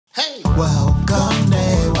Hey, welcome to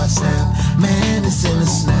AY Snap. Man, it's in the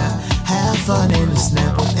snap. Have fun in the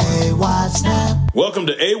snap with AY Snap. Welcome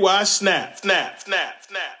to AY Snap.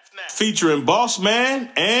 Featuring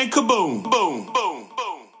Bossman and Kaboom.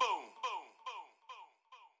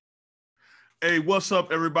 Hey, what's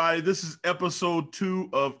up, everybody? This is episode 2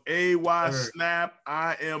 of AY Snap.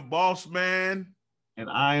 I am Bossman. And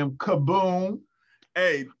I am Kaboom.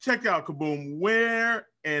 Hey, check out Kaboom. Where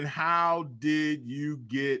and how did you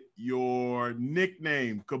get your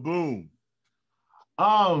nickname, Kaboom?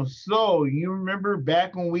 So you remember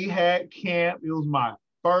back when we had camp, it was my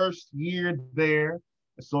first year there.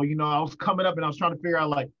 So, I was coming up and I was trying to figure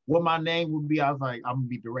out like what my name would be. I was like, I'm gonna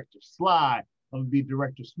be Director Sly, I'm gonna be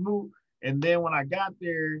Director Smooth. And then when I got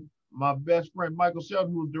there, my best friend Michael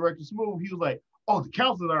Shelton, who was Director Smooth, he was like, oh, the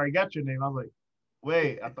council's already got your name. I was like,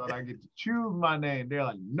 wait, I thought I get to choose my name. They're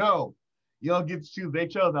like, no, you don't get to choose. They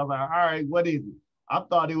chose. I was like, all right, what is it? I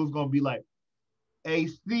thought it was gonna be like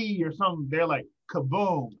AC or something. They're like,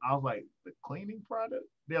 Kaboom. I was like, the cleaning product?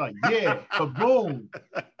 They're like, yeah, Kaboom.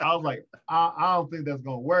 I was like, I don't think that's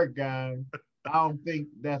gonna work, guys. I don't think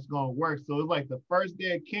that's gonna work. So it was like the first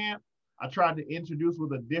day of camp, I tried to introduce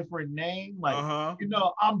with a different name, like,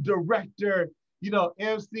 I'm director,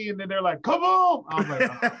 MC, and then they're like, Kaboom. I was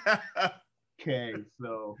like, okay,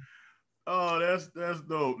 so. Oh, that's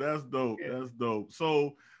dope. That's dope. Yeah. That's dope.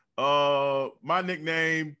 So my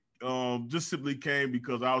nickname just simply came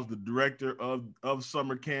because I was the director of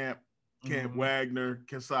summer camp, Camp Wagner,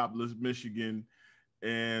 Cassopolis, Michigan.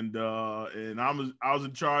 And I was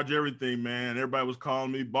in charge of everything, man. Everybody was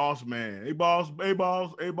calling me Boss Man. Hey boss, hey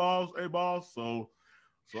boss, hey boss, hey boss. So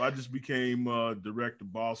I just became director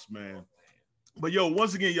Boss Man. But yo,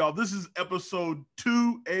 once again, y'all, this is episode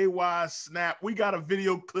 2 AY Snap. We got a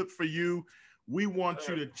video clip for you. We want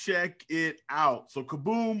you to check it out. So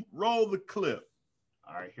Kaboom, roll the clip.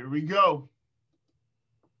 All right, here we go.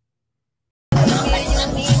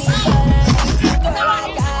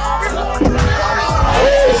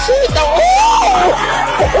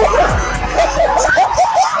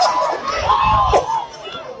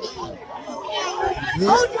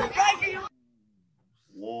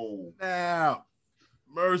 Whoa. Now,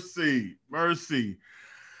 mercy.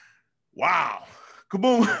 Wow.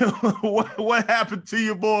 Kaboom, what happened to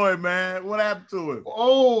your boy, man? What happened to him?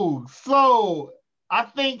 Oh, so I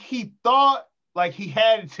think he thought like he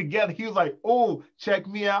had it together. He was like, oh, check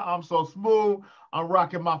me out. I'm so smooth. I'm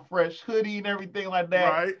rocking my fresh hoodie and everything like that.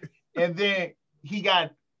 Right. And then he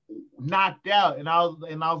got knocked out. And I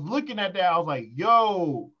was looking at that. I was like,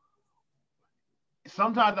 yo,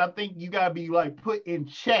 sometimes I think you gotta be like put in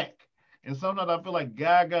check. And sometimes I feel like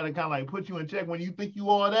God gotta kind of like put you in check when you think you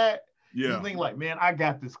all that. Yeah. You think like, man, I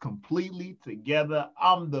got this completely together.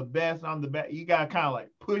 I'm the best. You gotta kind of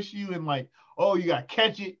like push you and like, oh, you gotta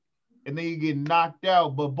catch it, and then you get knocked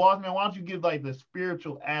out. But boss man, why don't you give like the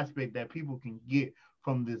spiritual aspect that people can get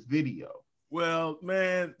from this video? Well,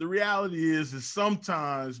 man, the reality is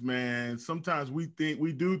sometimes we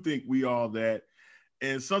do think we all that.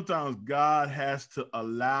 And sometimes God has to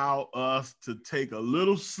allow us to take a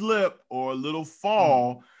little slip or a little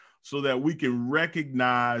fall so that we can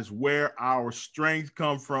recognize where our strength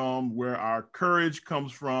comes from, where our courage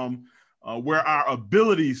comes from, where our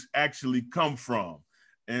abilities actually come from.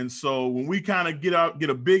 And so when we kind of get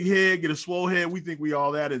a big head, get a swole head, we think we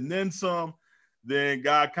all that and then some, then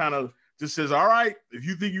God kind of just says, all right, if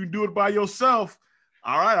you think you can do it by yourself,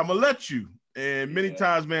 all right, I'm going to let you. And many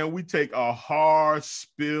times, man, we take a hard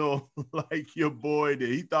spill like your boy did.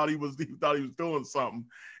 He thought he was doing something,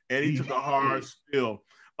 and he took a hard spill.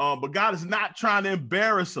 But God is not trying to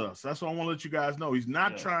embarrass us. That's what I want to let you guys know. He's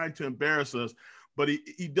not trying to embarrass us, but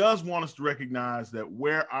he does want us to recognize that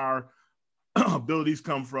where our abilities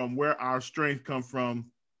come from, where our strength come from,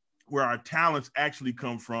 where our talents actually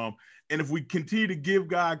come from. And if we continue to give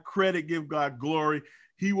God credit, give God glory,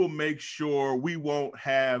 he will make sure we won't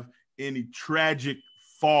have any tragic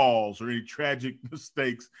falls or any tragic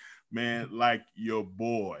mistakes, man, like your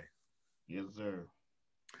boy. Yes, sir.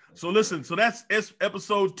 So listen, so that's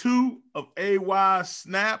episode 2 of AY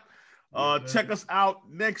Snap. Check us out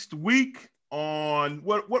next week on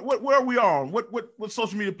where are we on? What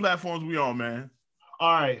social media platforms we on, man?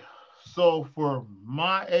 All right. So for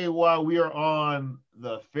my AY, we are on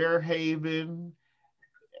the Fairhaven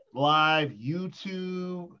Live,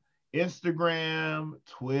 YouTube, Instagram,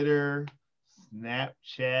 Twitter,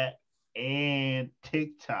 Snapchat, and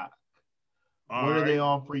TikTok. What are they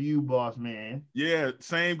on for you, boss man? Yeah,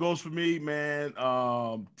 same goes for me, man.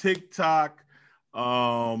 TikTok,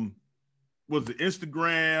 was it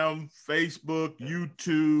Instagram, Facebook,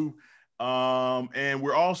 YouTube, and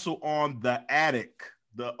we're also on The Attic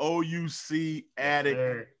the OUC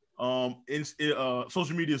Addict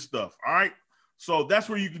social media stuff. All right. So that's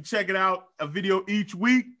where you can check it out. A video each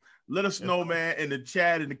week. Let us know, man, in the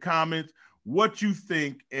chat, in the comments, what you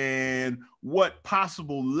think and what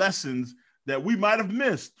possible lessons that we might have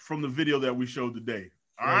missed from the video that we showed today.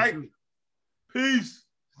 All right. Peace.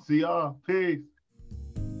 See y'all. Peace.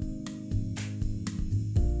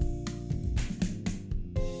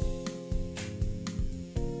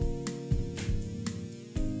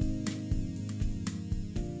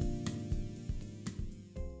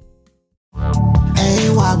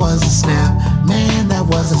 AY was a snap, man, that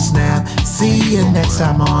was a snap. See you next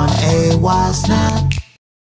time on AY Snap.